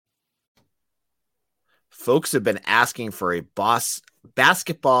Folks have been asking for a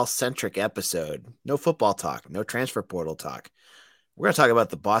basketball-centric episode. No football talk, no transfer portal talk. We're going to talk about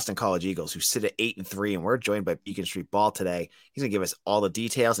the Boston College Eagles, who sit at 8-3, and we're joined by Beacon Street Ball today. He's going to give us all the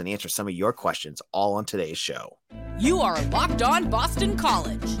details and answer some of your questions, all on today's show. You are Locked On Boston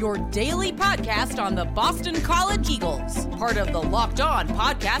College, your daily podcast on the Boston College Eagles, part of the Locked On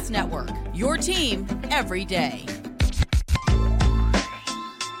Podcast Network, your team every day.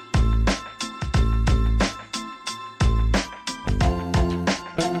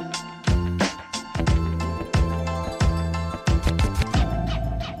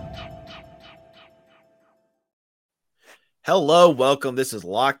 Hello, welcome. This is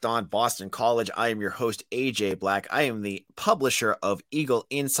Locked On Boston College. I am your host, AJ Black. I am the publisher of Eagle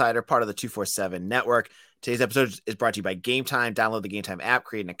Insider, part of the 247 network. Today's episode is brought to you by Game Time. Download the Game Time app,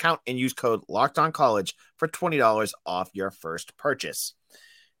 create an account, and use code LOCKEDONCollege for $20 off your first purchase.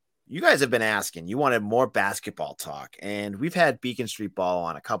 You guys have been asking, you wanted more basketball talk, and we've had Beacon Street Ball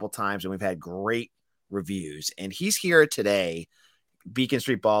on a couple times, and we've had great reviews, and he's here today. Beacon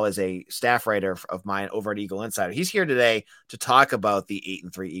Street Ball is a staff writer of mine over at Eagle Insider. He's here today to talk about the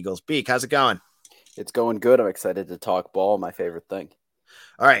 8-3 Eagles. Beak, how's it going? It's going good. I'm excited to talk ball, my favorite thing.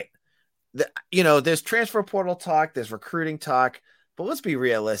 All right. There's transfer portal talk, there's recruiting talk, but let's be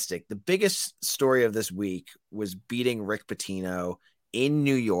realistic. The biggest story of this week was beating Rick Pitino in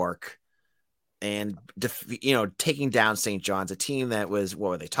New York and, taking down St. John's, a team that was, what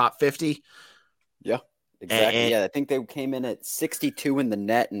were they, top 50? Yeah. Exactly. I think they came in at 62 in the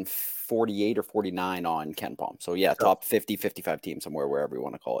net and 48 or 49 on KenPom. So, top 50, 55 team somewhere, wherever you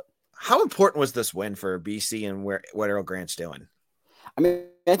want to call it. How important was this win for BC and what Earl Grant's doing? I mean,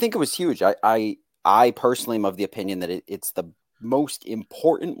 I think it was huge. I personally am of the opinion that it's the most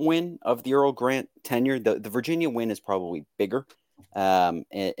important win of the Earl Grant tenure. The Virginia win is probably bigger and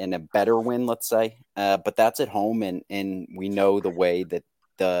a better win, let's say. But that's at home, and we know the way that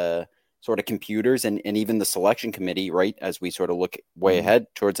the sort of computers and even the selection committee, right, as we sort of look way ahead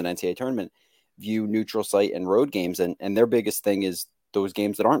towards an NCAA tournament, view neutral site and road games. And their biggest thing is those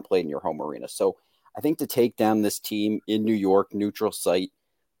games that aren't played in your home arena. So I think to take down this team in New York, neutral site,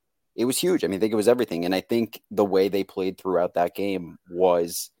 it was huge. I mean, I think it was everything. And I think the way they played throughout that game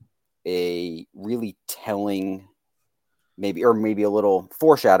was a really telling maybe a little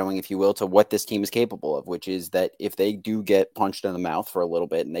foreshadowing, if you will, to what this team is capable of, which is that if they do get punched in the mouth for a little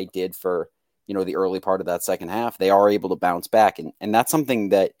bit, and they did for, the early part of that second half, they are able to bounce back. And that's something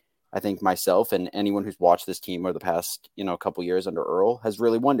that I think myself and anyone who's watched this team over the past, couple years under Earl has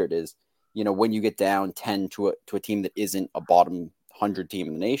really wondered is, when you get down 10 to a team that isn't a bottom 100 team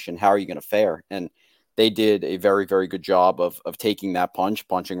in the nation, how are you going to fare? And they did a very, very good job of taking that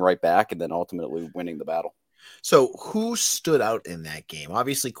punching right back, and then ultimately winning the battle. So who stood out in that game?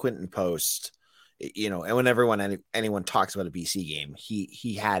 Obviously Quinton Post, and when anyone talks about a BC game,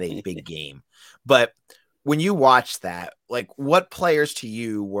 he had a big game. But when you watch that, like, what players to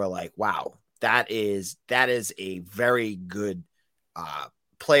you were like, wow, that is a very good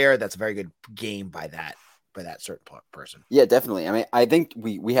player. That's a very good game by that certain person. Yeah, definitely. I mean, I think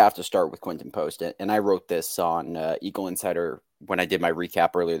we have to start with Quinton Post, and I wrote this on Eagle Insider when I did my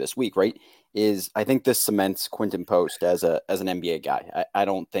recap earlier this week, right? I think this cements Quinton Post as an NBA guy. I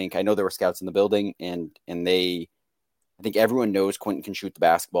know there were scouts in the building, and I think everyone knows Quinton can shoot the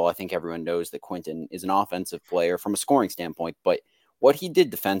basketball. I think everyone knows that Quinton is an offensive player from a scoring standpoint, but what he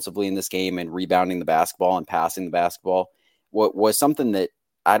did defensively in this game and rebounding the basketball and passing the basketball was something that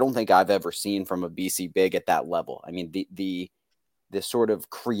I don't think I've ever seen from a BC big at that level. I mean, the sort of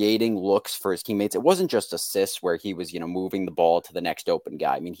creating looks for his teammates. It wasn't just assists where he was, moving the ball to the next open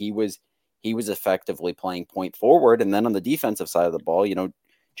guy. I mean, he was effectively playing point forward. And then on the defensive side of the ball,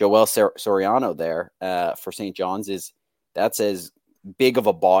 Joel Soriano there for St. John's that's as big of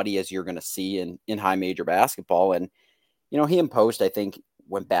a body as you're going to see in high major basketball. And, he and Post, I think,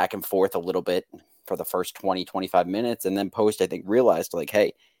 went back and forth a little bit for the first 20, 25 minutes. And then Post, I think, realized like,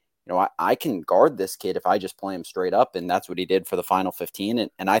 hey, I can guard this kid if I just play him straight up. And that's what he did for the final 15.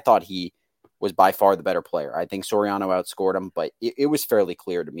 And I thought he was by far the better player. I think Soriano outscored him, but it was fairly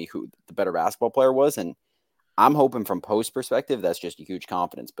clear to me who the better basketball player was. And I'm hoping from Post's perspective, that's just a huge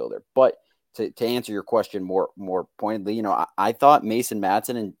confidence builder. But to answer your question more pointedly, I thought Mason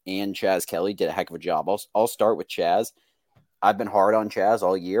Matson and Chaz Kelly did a heck of a job. I'll start with Chaz. I've been hard on Chaz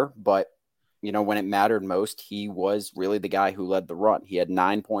all year, but when it mattered most, he was really the guy who led the run. He had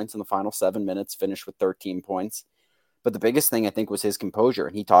 9 points in the final 7 minutes, finished with 13 points. But the biggest thing, I think, was his composure.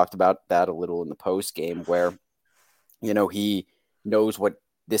 And he talked about that a little in the post game where, he knows what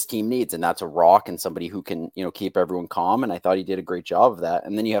this team needs, and that's a rock and somebody who can, keep everyone calm. And I thought he did a great job of that.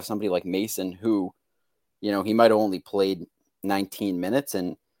 And then you have somebody like Mason who He might have only played 19 minutes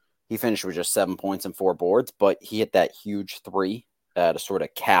and he finished with just 7 points and 4 boards, but he hit that huge three to sort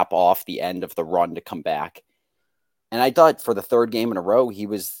of cap off the end of the run to come back. And I thought for the third game in a row, he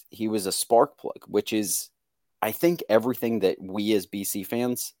was a spark plug, which is, I think, everything that we as BC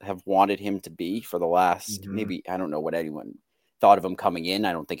fans have wanted him to be for the last, maybe, I don't know what anyone thought of him coming in.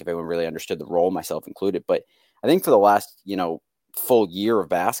 I don't think if anyone really understood the role, myself included, but I think for the last, full year of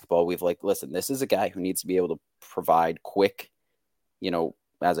basketball, we've listen, this is a guy who needs to be able to provide quick,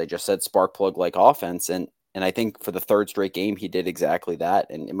 as I just said, spark plug like offense. And I think for the third straight game, he did exactly that.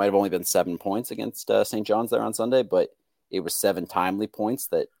 And it might have only been 7 points against St. John's there on Sunday, but it was 7 timely points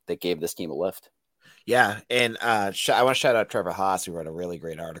that gave this team a lift. Yeah. And I want to shout out Trevor Haas, who wrote a really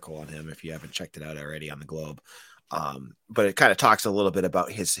great article on him, if you haven't checked it out already, on the Globe. But it kind of talks a little bit about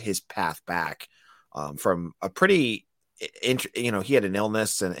his path back from a pretty, he had an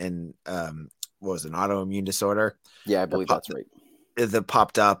illness and what was it, an autoimmune disorder? Yeah, I believe that's right. That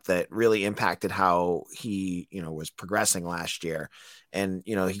popped up that really impacted how he, was progressing last year. And,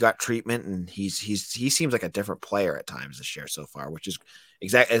 he got treatment and he seems like a different player at times this year so far, which is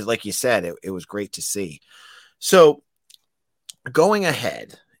exactly like you said, it was great to see. So going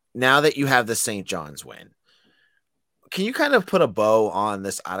ahead, now that you have the St. John's win, can you kind of put a bow on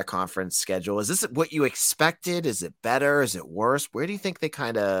this out of conference schedule? Is this what you expected? Is it better? Is it worse? Where do you think they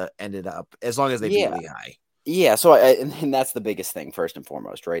kind of ended up as long as they beat Lehigh? Yeah. So, and that's the biggest thing first and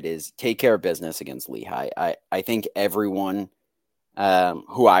foremost, right? Is take care of business against Lehigh. I think everyone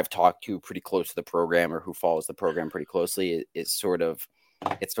who I've talked to pretty close to the program or who follows the program pretty closely is sort of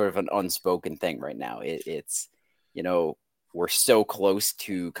an unspoken thing right now. It's, we're so close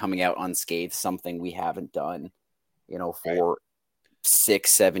to coming out unscathed, something we haven't done, for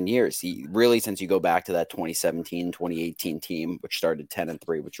 6-7 years. Really, since you go back to that 2017-2018 team, which started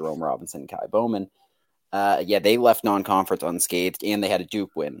 10-3 with Jerome Robinson and Kai Bowman. They left non-conference unscathed, and they had a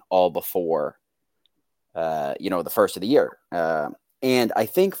Duke win all before, the first of the year. And I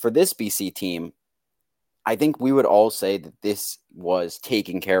think for this BC team, I think we would all say that this was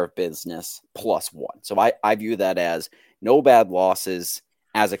taking care of business +1. So I view that as no bad losses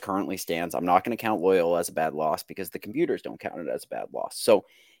as it currently stands. I'm not going to count Loyola as a bad loss because the computers don't count it as a bad loss. So,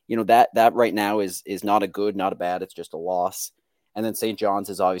 that right now is not a good, not a bad. It's just a loss. And then St. John's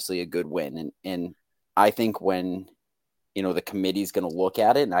is obviously a good win. And I think when, the committee's going to look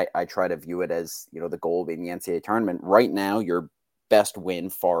at it, and I try to view it as, the goal being the NCAA tournament, right now, your best win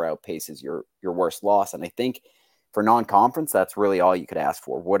far outpaces your worst loss. And I think for non-conference, that's really all you could ask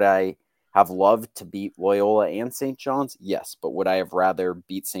for. Would I have loved to beat Loyola and St. John's? Yes. But would I have rather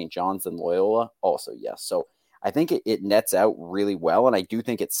beat St. John's than Loyola? Also, yes. So I think it nets out really well. And I do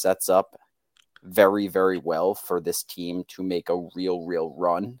think it sets up very, very well for this team to make a real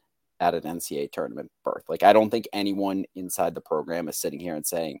run at an NCAA tournament berth. I don't think anyone inside the program is sitting here and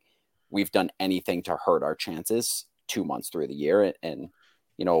saying we've done anything to hurt our chances 2 months through the year. And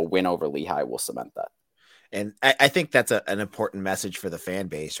a win over Lehigh will cement that. And I think that's an important message for the fan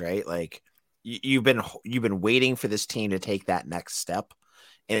base, right? You've been waiting for this team to take that next step.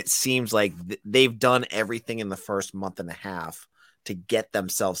 And it seems like they've done everything in the first month and a half to get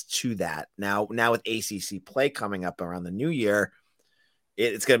themselves to that. Now with ACC play coming up around the new year,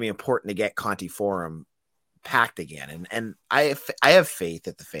 it's going to be important to get Conti Forum packed again. And I have faith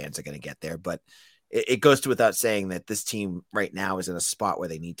that the fans are going to get there, but it goes to without saying that this team right now is in a spot where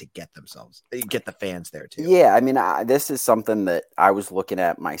they need to get the fans there too. Yeah. I mean, this is something that I was looking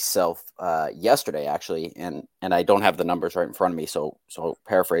at myself yesterday, actually, and I don't have the numbers right in front of me. So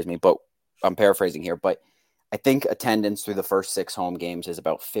paraphrase me, but I'm paraphrasing here, but I think attendance through the first 6 home games is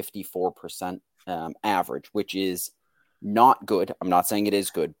about 54% average, which is not good. I'm not saying it is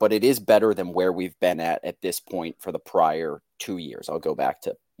good, but it is better than where we've been at this point for the prior 2 years. I'll go back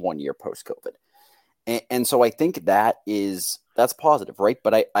to 1 year post-COVID. And so I think that's positive, right?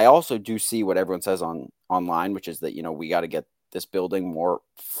 But I also do see what everyone says online, which is that, we got to get this building more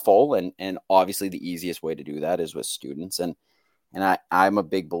full. And obviously the easiest way to do that is with students. And I'm a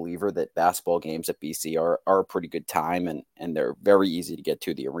big believer that basketball games at BC are a pretty good time and they're very easy to get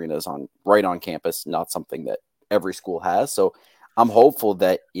to. The arenas right on campus, not something that every school has. So I'm hopeful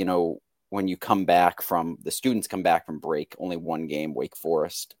that, when you the students come back from break, only 1 game, Wake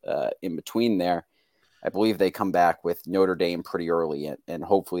Forest in between there, I believe they come back with Notre Dame pretty early, and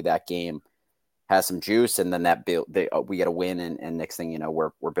hopefully that game has some juice, and then we get a win, and next thing you know,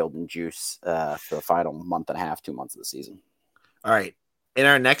 we're building juice for the final month and a half, 2 months of the season. All right. In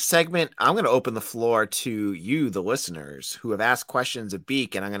our next segment, I'm going to open the floor to you, the listeners, who have asked questions of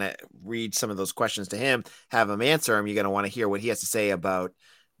Beak, and I'm going to read some of those questions to him, have him answer them. You're going to want to hear what he has to say about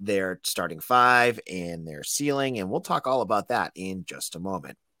their starting five and their ceiling, and we'll talk all about that in just a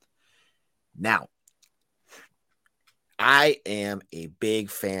moment. Now, I am a big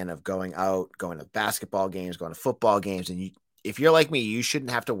fan of going out, going to basketball games, going to football games, and if you're like me, you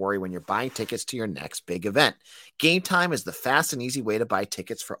shouldn't have to worry when you're buying tickets to your next big event. Game Time is the fast and easy way to buy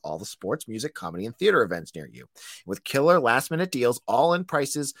tickets for all the sports, music, comedy, and theater events near you. With killer last-minute deals, all-in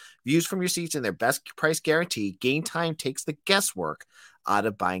prices, views from your seats, and their best price guarantee, Game Time takes the guesswork out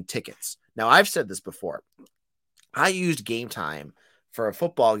of buying tickets. Now, I've said this before. I used Game Time for a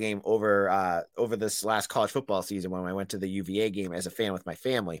football game over this last college football season when I went to the UVA game as a fan with my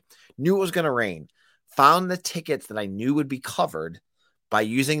family. Knew it was going to rain. Found the tickets that I knew would be covered by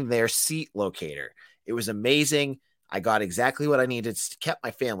using their seat locator. It was amazing. I got exactly what I needed, kept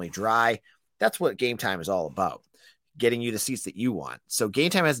my family dry. That's what Game Time is all about, getting you the seats that you want. So Game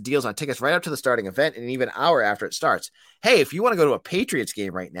Time has deals on tickets right up to the starting event and even an hour after it starts. Hey, if you want to go to a Patriots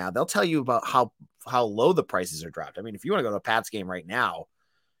game right now, they'll tell you about how low the prices are dropped. I mean, if you want to go to a Pats game right now,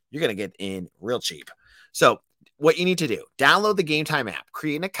 you're going to get in real cheap. So what you need to do, download the Game Time app,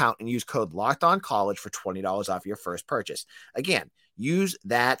 create an account, and use code LOCKEDONCollege for $20 off your first purchase. Again, use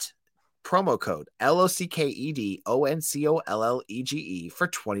that promo code LOCKEDONCOLLEGE for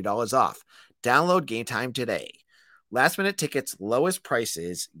 $20 off. Download Game Time today. Last minute tickets, lowest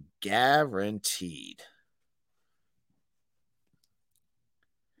prices, guaranteed.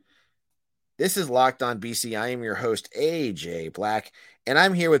 This is Locked On BC. I am your host, AJ Black, and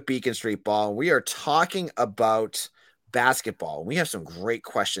I'm here with Beacon Street Ball. And we are talking about basketball. We have some great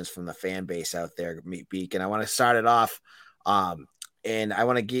questions from the fan base out there, Beacon. I want to start it off, and I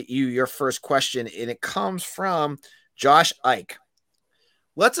want to get you your first question, and it comes from Josh Ike.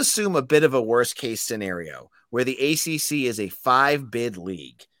 Let's assume a bit of a worst-case scenario where the ACC is a 5-bid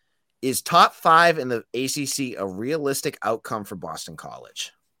league. Is top 5 in the ACC a realistic outcome for Boston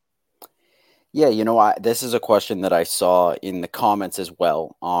College? Yeah, this is a question that I saw in the comments as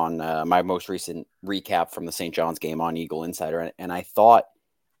well on my most recent recap from the St. John's game on Eagle Insider, and I thought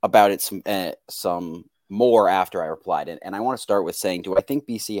about it some more after I replied. And I want to start with saying, do I think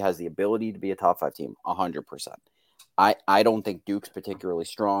BC has the ability to be a top 5 team? 100%. I don't think Duke's particularly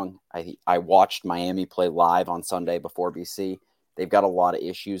strong. I watched Miami play live on Sunday before BC. They've got a lot of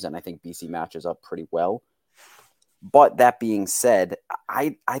issues, and I think BC matches up pretty well. But that being said,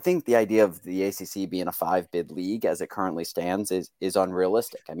 I think the idea of the ACC being a 5-bid league as it currently stands is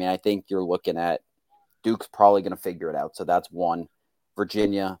unrealistic. I mean, I think you're looking at Duke's probably going to figure it out. So that's 1.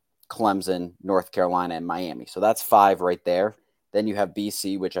 Virginia, Clemson, North Carolina, and Miami. So that's 5 right there. Then you have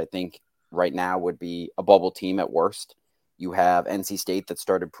BC, which I think right now would be a bubble team at worst. You have NC State that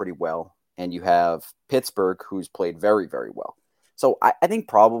started pretty well. And you have Pittsburgh, who's played very, very well. So I think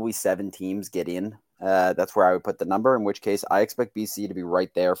probably 7 teams get in. That's where I would put the number, in which case I expect BC to be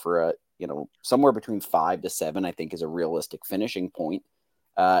right there for somewhere between 5 to 7, I think is a realistic finishing point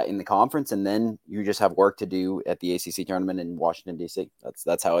in the conference. And then you just have work to do at the ACC tournament in Washington, D.C.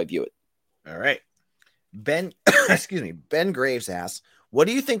 That's how I view it. All right. Ben Graves asks, what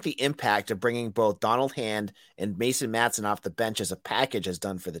do you think the impact of bringing both Donald Hand and Mason Matson off the bench as a package has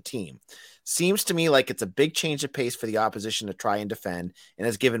done for the team? Seems to me like it's a big change of pace for the opposition to try and defend and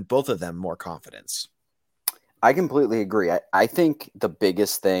has given both of them more confidence. I completely agree. I think the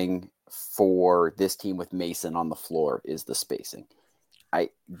biggest thing for this team with Mason on the floor is the spacing.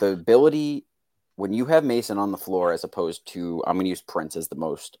 The ability, when you have Mason on the floor as opposed to, I'm going to use Prince as the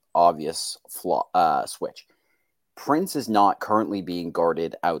most obvious switch. Prince is not currently being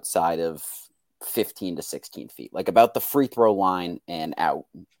guarded outside of 15 to 16 feet, like about the free throw line and out.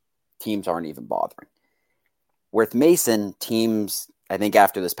 Teams aren't even bothering. With Mason, teams, I think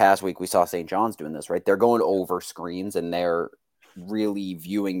after this past week, we saw St. John's doing this, right? They're going over screens and they're really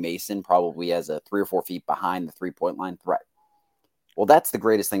viewing Mason probably as a 3 or 4 feet behind the 3-point line threat. Well, that's the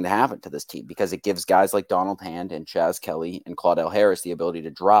greatest thing to happen to this team because it gives guys like Donald Hand and Chaz Kelly and Claudel Harris the ability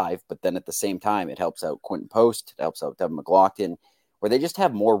to drive, but then at the same time, it helps out Quentin Post, it helps out Devin McLaughlin, where they just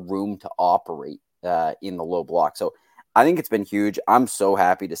have more room to operate in the low block. So I think it's been huge. I'm so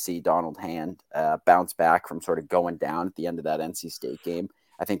happy to see Donald Hand bounce back from sort of going down at the end of that NC State game.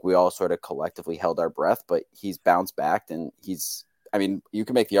 I think we all sort of collectively held our breath, but he's bounced back and you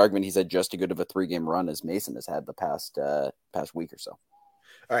can make the argument he's had just as good of a 3-game run as Mason has had the past week or so.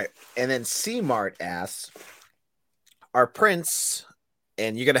 All right. And then C-Mart asks, our Prince,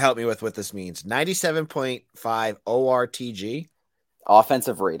 and you're going to help me with what this means, 97.5 ORTG?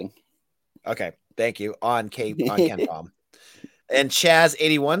 Offensive rating. Okay. Thank you. On KenPom. And Chaz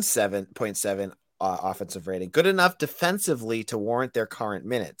 81.7 offensive rating. Good enough defensively to warrant their current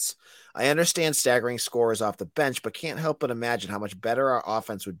minutes. I understand staggering scores off the bench, but can't help but imagine how much better our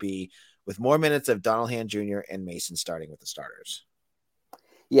offense would be with more minutes of Donalhan Jr. and Mason starting with the starters.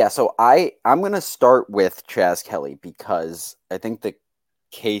 Yeah, so I'm going to start with Chaz Kelly because I think the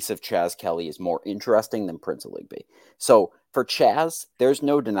case of Chaz Kelly is more interesting than Prince Aligbe. So for Chaz, there's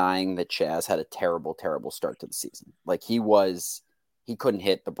no denying that Chaz had a terrible, terrible start to the season. Like he couldn't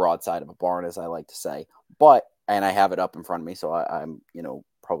hit the broadside of a barn, as I like to say. But, and I have it up in front of me, so I'm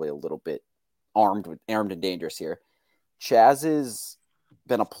probably a little bit armed and dangerous here. Chaz has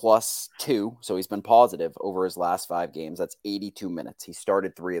been a +2, so he's been positive over his last 5 games. That's 82 minutes. He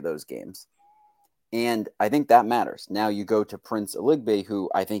started 3 of those games. And I think that matters. Now you go to Prince Aligbe, who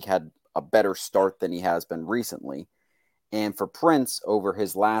I think had a better start than he has been recently. And for Prince, over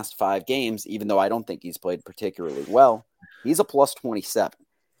his last 5 games, even though I don't think he's played particularly well, he's a +27.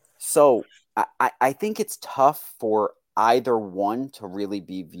 So I think it's tough for either one to really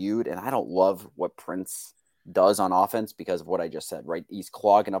be viewed. And I don't love what Prince does on offense because of what I just said, right? He's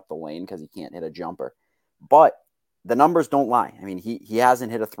clogging up the lane because he can't hit a jumper. But the numbers don't lie. I mean, he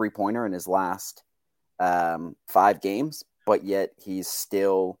hasn't hit a 3-pointer in his last 5 games, but yet he's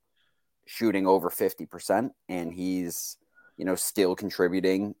still shooting over 50% and he's, still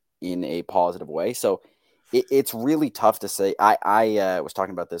contributing in a positive way. So it's really tough to say. I was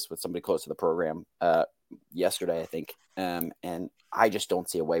talking about this with somebody close to the program yesterday, I think. And I just don't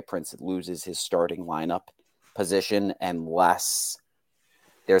see a way Prince loses his starting lineup position unless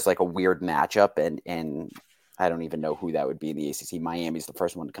there's like a weird matchup. And I don't even know who that would be in the ACC. Miami's the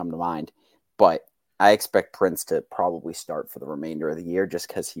first one to come to mind. But I expect Prince to probably start for the remainder of the year just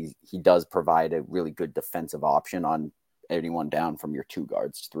because he does provide a really good defensive option on anyone down from your 2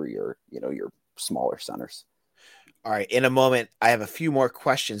 guards through your smaller centers. All right. In a moment, I have a few more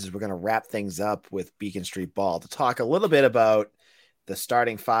questions as we're going to wrap things up with Beacon Street Ball to talk a little bit about the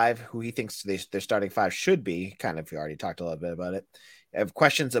starting 5, who he thinks their starting 5 should be. Kind of, we already talked a little bit about it. I have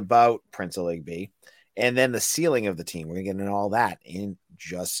questions about Prince Aligbe and then the ceiling of the team. We're going to get into all that in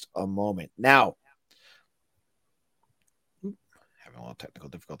just a moment. Now, having a little technical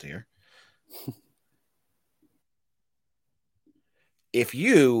difficulty here. If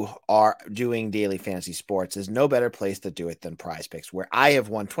you are doing daily fantasy sports, there's no better place to do it than Prize Picks, where I have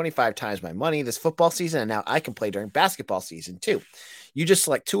won 25 times my money this football season, and now I can play during basketball season too. You just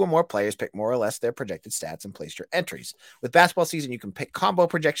select 2 or more players, pick more or less their projected stats, and place your entries. With basketball season, you can pick combo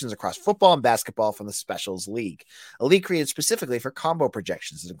projections across football and basketball from the Specials League, a league created specifically for combo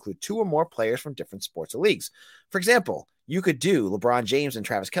projections that include 2 or more players from different sports or leagues. For example, you could do LeBron James and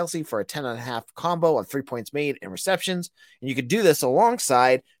Travis Kelce for a 10.5 combo of 3 points made and receptions. And you could do this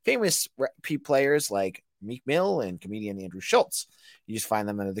alongside famous repeat players like Meek Mill and comedian Andrew Schultz. You just find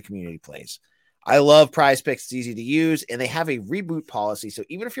them under the community plays. I love Prize Picks. It's easy to use, and they have a reboot policy. So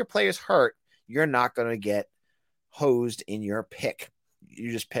even if your player's hurt, you're not going to get hosed in your pick.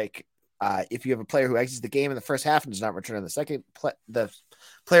 You just pick. If you have a player who exits the game in the first half and does not return in the second, the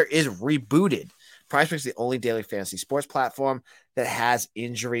player is rebooted. PrizePicks is the only daily fantasy sports platform that has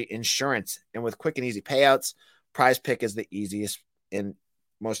injury insurance. And with quick and easy payouts, PrizePick is the easiest and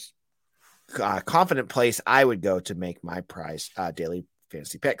most confident place I would go to make my daily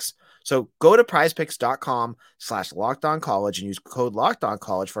fantasy picks. So go to prizepicks.com/lockedoncollege and use code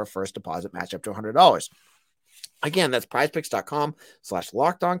LockedOnCollege for a first deposit match up to $100. Again, that's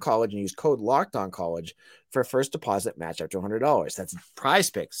prizepicks.com/lockedoncollege and use code LockedOnCollege for a first deposit match up to $100. That's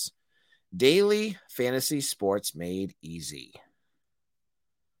PrizePicks. Daily fantasy sports made easy.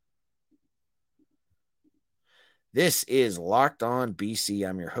 This is Locked On BC.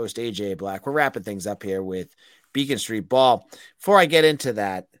 I'm your host, AJ Black. We're wrapping things up here with Beacon Street Ball. Before I get into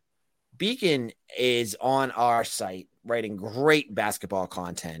that, Beacon is on our site writing great basketball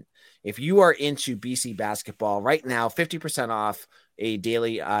content. If you are into BC basketball right now, 50% off a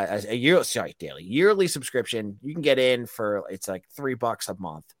yearly subscription. You can get in for, it's like $3 a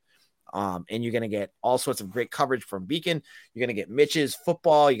month. And you're going to get all sorts of great coverage from Beacon. You're going to get Mitch's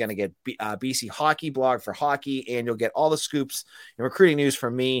football. You're going to get BC hockey blog for hockey, and you'll get all the scoops and recruiting news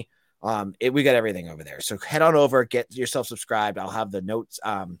from me. We got everything over there. So head on over, get yourself subscribed. I'll have the notes,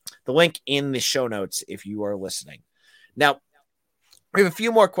 the link in the show notes if you are listening. Now, we have a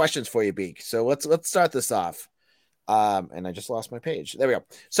few more questions for you, Beak. So let's start this off. And I just lost my page. There we go.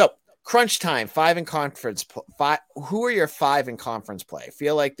 So crunch time, 5 in conference. Who are your 5 in conference play? I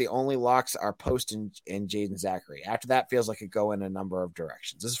feel like the only locks are Post and Jaden Zachary. After that, feels like it go in a number of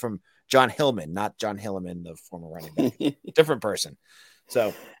directions. This is from John Hillman, not John Hilliman, the former running back. Different person.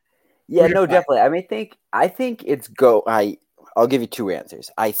 So, yeah, no, definitely. I mean, I think it's I'll give you 2 answers.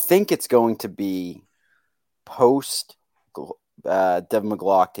 I think it's going to be Post, Devin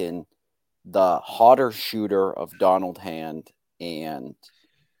McLaughlin, the hotter shooter of Donald Hand and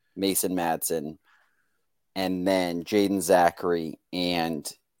Mason Madsen, and then Jaden Zachary and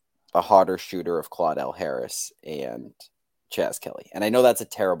a hotter shooter of Claudel Harris and Chaz Kelly. And I know that's a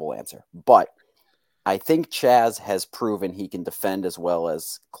terrible answer, but I think Chaz has proven he can defend as well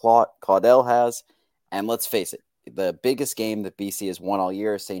as Claudel has. And let's face it, the biggest game that BC has won all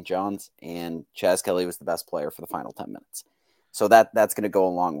year is St. John's, and Chaz Kelly was the best player for the final 10 minutes. So that's going to go a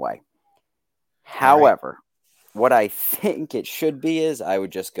long way. However, what I think it should be is I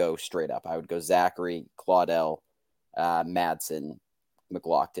would just go straight up. I would go Zachary, Claudel, Madsen,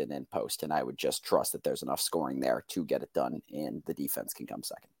 McLaughlin, and Post, and I would just trust that there's enough scoring there to get it done, and the defense can come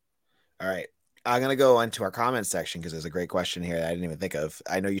second. All right. I'm going to go into our comments section because there's a great question here that I didn't even think of.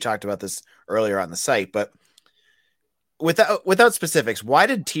 I know you talked about this earlier on the site, but without specifics, why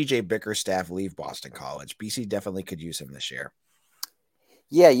did TJ Bickerstaff leave Boston College? BC definitely could use him this year.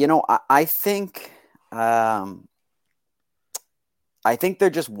 Yeah, I think there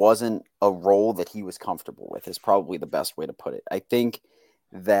just wasn't a role that he was comfortable with is probably the best way to put it. I think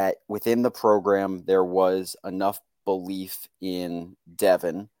that within the program, there was enough belief in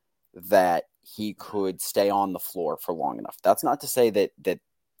Devin that he could stay on the floor for long enough. That's not to say that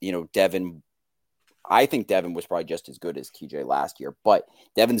Devin, I think Devin was probably just as good as TJ last year, but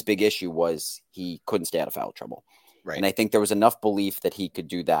Devin's big issue was he couldn't stay out of foul trouble. Right. And I think there was enough belief that he could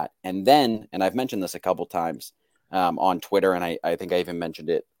do that. And then, and I've mentioned this a couple times on Twitter, and I think I even mentioned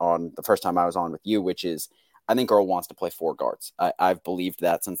it on the first time I was on with you, which is I think Earl wants to play four guards. I've believed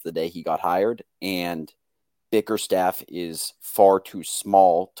that since the day he got hired, and Bickerstaff is far too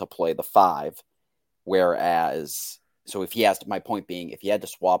small to play the five. Whereas, so if he has to, my point being, if he had to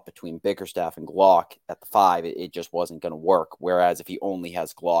swap between Bickerstaff and Glock at the five, it just wasn't going to work. Whereas if he only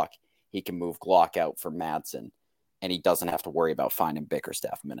has Glock, he can move Glock out for Madsen, and he doesn't have to worry about finding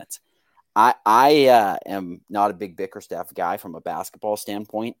Bickerstaff minutes. I am not a big Bickerstaff guy from a basketball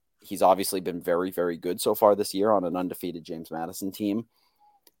standpoint. He's obviously been very, very good so far this year on an undefeated James Madison team.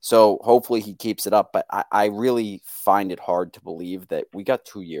 So hopefully he keeps it up. But I really find it hard to believe that we got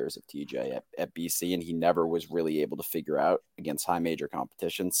 2 years of TJ at BC, and he never was really able to figure out against high major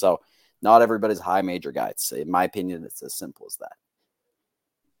competition. So not everybody's a high major guy. In my opinion, it's as simple as that.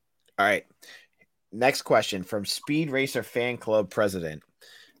 All right. Next question from Speed Racer Fan Club President.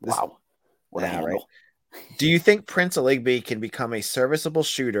 Wow. What a handle. Right. Do you think Prince Aligbe can become a serviceable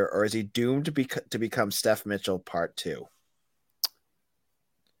shooter, or is he doomed to become Steph Mitchell Part 2?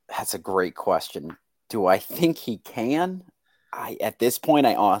 That's a great question. Do I think he can? At this point,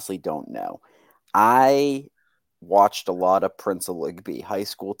 I honestly don't know. I watched a lot of Prince Aligbe high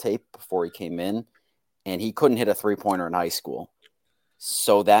school tape before he came in, and he couldn't hit a three-pointer in high school.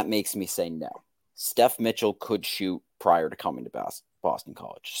 So that makes me say no. Steph Mitchell could shoot prior to coming to Boston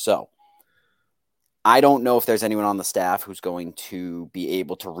College. So I don't know if there's anyone on the staff who's going to be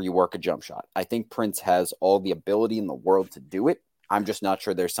able to rework a jump shot. I think Prince has all the ability in the world to do it. I'm just not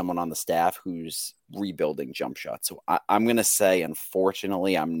sure there's someone on the staff who's rebuilding jump shots. So I'm going to say,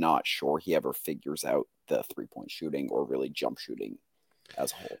 unfortunately, I'm not sure he ever figures out the three-point shooting or really jump shooting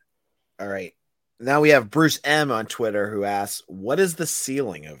as a whole. All right. Now we have Bruce M on Twitter who asks, what is the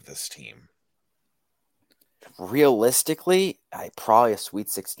ceiling of this team? Realistically, probably a Sweet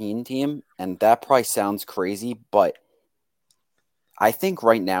 16 team, and that probably sounds crazy, but I think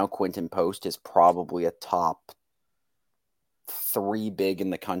right now Quinton Post is probably a top 3 big in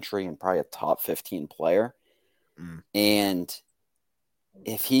the country and probably a top 15 player. And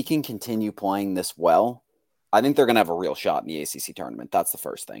if he can continue playing this well, I think they're going to have a real shot in the ACC tournament. That's the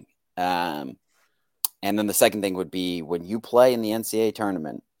first thing. And then the second thing would be when you play in the NCAA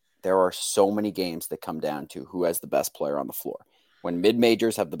tournament, there are so many games that come down to who has the best player on the floor. When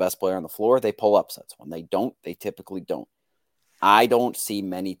mid-majors have the best player on the floor, they pull upsets. When they don't, they typically don't. I don't see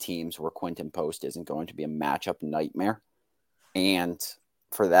many teams where Quinton Post isn't going to be a matchup nightmare. And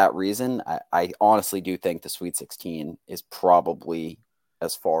for that reason, I honestly do think the Sweet 16 is probably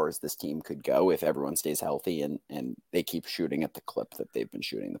as far as this team could go if everyone stays healthy and they keep shooting at the clip that they've been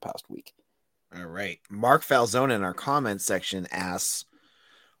shooting the past week. All right. Mark Falzone in our comments section asks,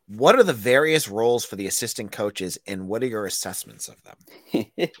 what are the various roles for the assistant coaches and what are your assessments of them?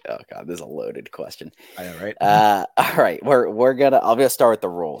 Oh God, this is a loaded question. I know, right? All right. I'm gonna start with the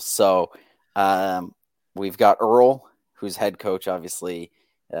roles. So we've got Earl, who's head coach, obviously.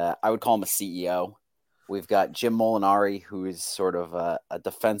 I would call him a CEO. We've got Jim Molinari, who is sort of a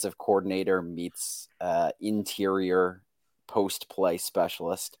defensive coordinator meets interior post-play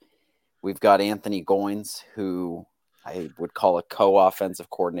specialist. We've got Anthony Goins, who I would call a co-offensive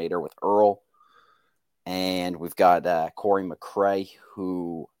coordinator with Earl. And we've got Corey McCray,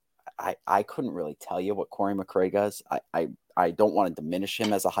 who I couldn't really tell you what Corey McRae does. I don't want to diminish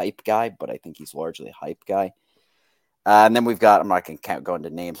him as a hype guy, but I think he's largely a hype guy. And then we've got, I'm not going to go into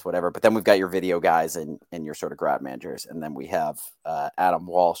names, whatever, but then we've got your video guys and your sort of grad managers. And then we have Adam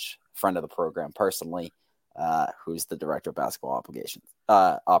Walsh, friend of the program personally, who's the director of basketball operations,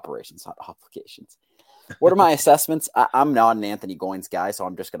 not obligations. What are my assessments? I'm not an Anthony Goins guy, so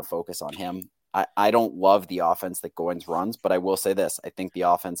I'm just going to focus on him. I don't love the offense that Goins runs, but I will say this. I think the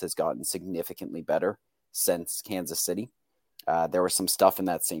offense has gotten significantly better since Kansas City. There was some stuff in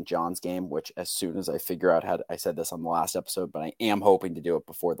that St. John's game, which as soon as I figure out I said this on the last episode, but I am hoping to do it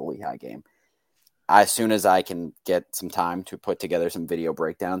before the Lehigh game. As soon as I can get some time to put together some video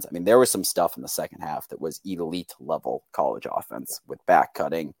breakdowns. I mean, there was some stuff in the second half that was elite level college offense with back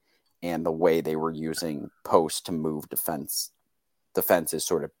cutting and the way they were using post to move defenses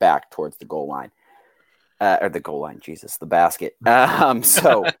sort of back towards the goal line. Or the goal line, Jesus, the basket.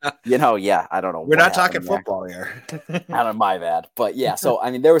 So, yeah, I don't know. We're not talking football here. Out of my bad. But yeah, so,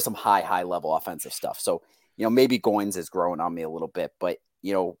 I mean, there was some high level offensive stuff. So, maybe Goins is growing on me a little bit, but,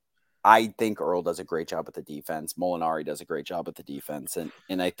 I think Earl does a great job at the defense. Molinari does a great job at the defense.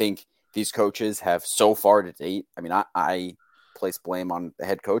 And I think these coaches have so far to date. I mean, I place blame on the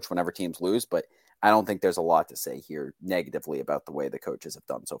head coach whenever teams lose, but I don't think there's a lot to say here negatively about the way the coaches have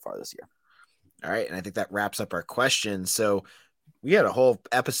done so far this year. All right. And I think that wraps up our questions. So we had a whole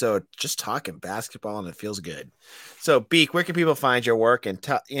episode just talking basketball and it feels good. So Beak, where can people find your work? And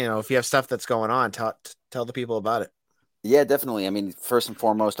if you have stuff that's going on, tell the people about it. Yeah, definitely. I mean, first and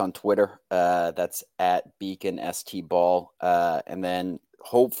foremost on Twitter, that's at Beacon ST Ball. And then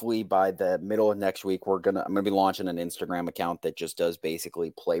hopefully by the middle of next week, I'm going to be launching an Instagram account that just does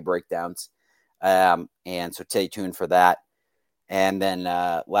basically play breakdowns. And so stay tuned for that. And then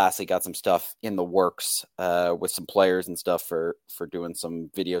lastly, got some stuff in the works with some players and stuff for doing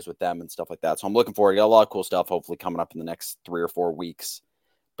some videos with them and stuff like that. So I'm looking forward. Got a lot of cool stuff hopefully coming up in the next 3 or 4 weeks.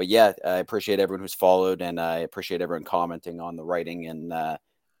 But yeah, I appreciate everyone who's followed and I appreciate everyone commenting on the writing. And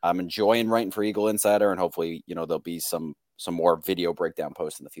I'm enjoying writing for Eagle Insider and hopefully, there'll be some more video breakdown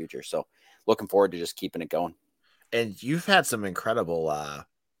posts in the future. So looking forward to just keeping it going. And you've had some incredible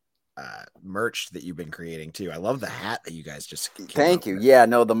merch that you've been creating too. I love the hat that you guys just thank you. Yeah,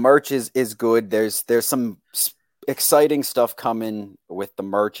 no, the merch is good. There's some exciting stuff coming with the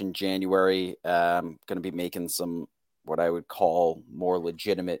merch in January. Going to be making some what I would call more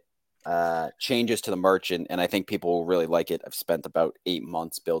legitimate changes to the merch, and I think people will really like it. I've spent about 8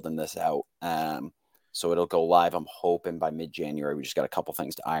 months building this out, so it'll go live. I'm hoping by mid-January. We just got a couple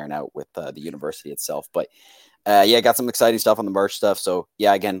things to iron out with the university itself, but got some exciting stuff on the merch stuff. So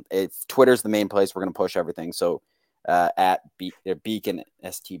yeah, again, Twitter's the main place we're going to push everything. So at Beacon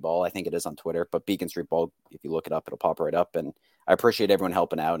ST Ball, I think it is on Twitter, but Beacon Street Ball, if you look it up, it'll pop right up. And I appreciate everyone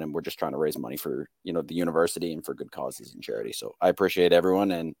helping out, and we're just trying to raise money for, the university and for good causes and charity. So I appreciate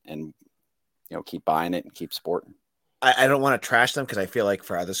everyone and keep buying it and keep supporting. I don't want to trash them because I feel like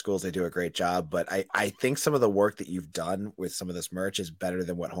for other schools, they do a great job, but I think some of the work that you've done with some of this merch is better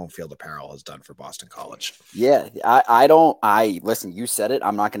than what Home Field Apparel has done for Boston College. Yeah, listen, you said it.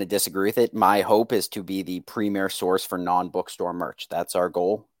 I'm not going to disagree with it. My hope is to be the premier source for non-bookstore merch. That's our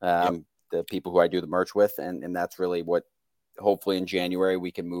goal. The people who I do the merch with, and that's really what hopefully in January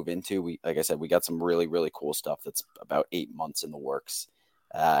we can move into. Like I said, we got some really, really cool stuff that's about 8 months in the works.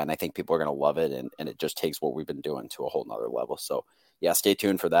 And I think people are going to love it. And it just takes what we've been doing to a whole nother level. So yeah, stay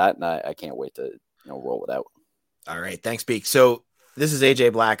tuned for that. And I can't wait to, roll it out. All right. Thanks, Beak. So this is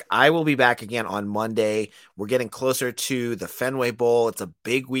AJ Black. I will be back again on Monday. We're getting closer to the Fenway Bowl. It's a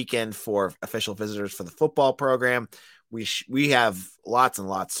big weekend for official visitors for the football program. We have lots and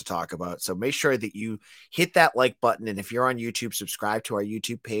lots to talk about. So make sure that you hit that like button. And if you're on YouTube, subscribe to our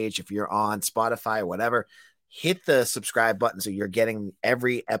YouTube page. If you're on Spotify or whatever, hit the subscribe button so you're getting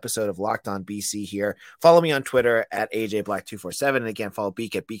every episode of Locked On BC here. Follow me on Twitter at AJBlack247. And again, follow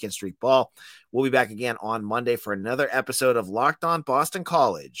Beak at Beacon Street Ball. We'll be back again on Monday for another episode of Locked On Boston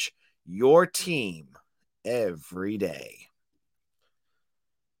College, your team every day.